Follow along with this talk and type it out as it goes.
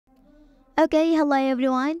Okay, hello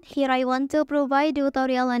everyone. Here I want to provide a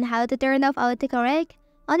tutorial on how to turn off autocorrect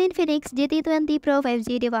on Infinix GT20 Pro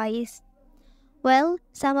 5G device. Well,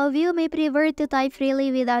 some of you may prefer to type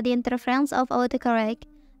freely without the interference of autocorrect,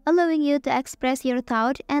 allowing you to express your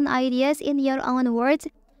thoughts and ideas in your own words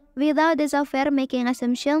without the software making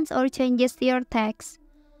assumptions or changes to your text.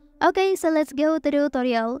 Okay, so let's go to the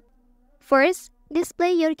tutorial. First,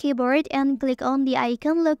 display your keyboard and click on the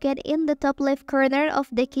icon located in the top left corner of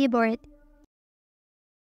the keyboard.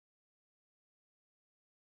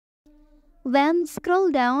 Then scroll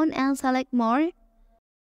down and select More.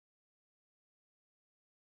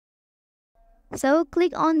 So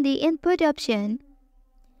click on the Input option.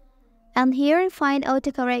 And here find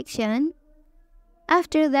Autocorrection.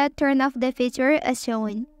 After that, turn off the feature as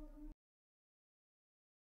shown.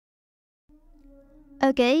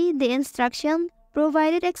 Okay, the instruction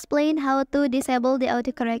provided explain how to disable the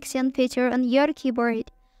autocorrection feature on your keyboard.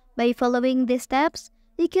 By following these steps,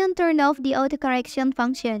 you can turn off the autocorrection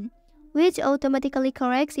function, which automatically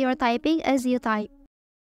corrects your typing as you type.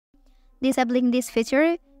 Disabling this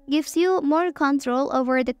feature gives you more control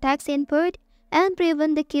over the text input and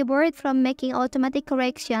prevent the keyboard from making automatic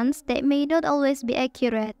corrections that may not always be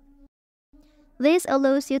accurate. This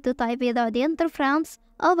allows you to type without the interference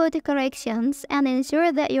of autocorrections and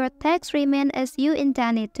ensure that your text remains as you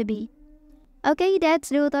intend it to be. Okay, that's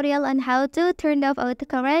the tutorial on how to turn off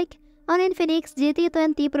autocorrect on Infinix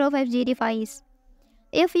GT20 Pro 5G device.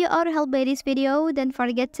 If you are helped by this video, don't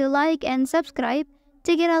forget to like and subscribe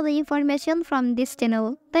to get all the information from this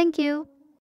channel. Thank you.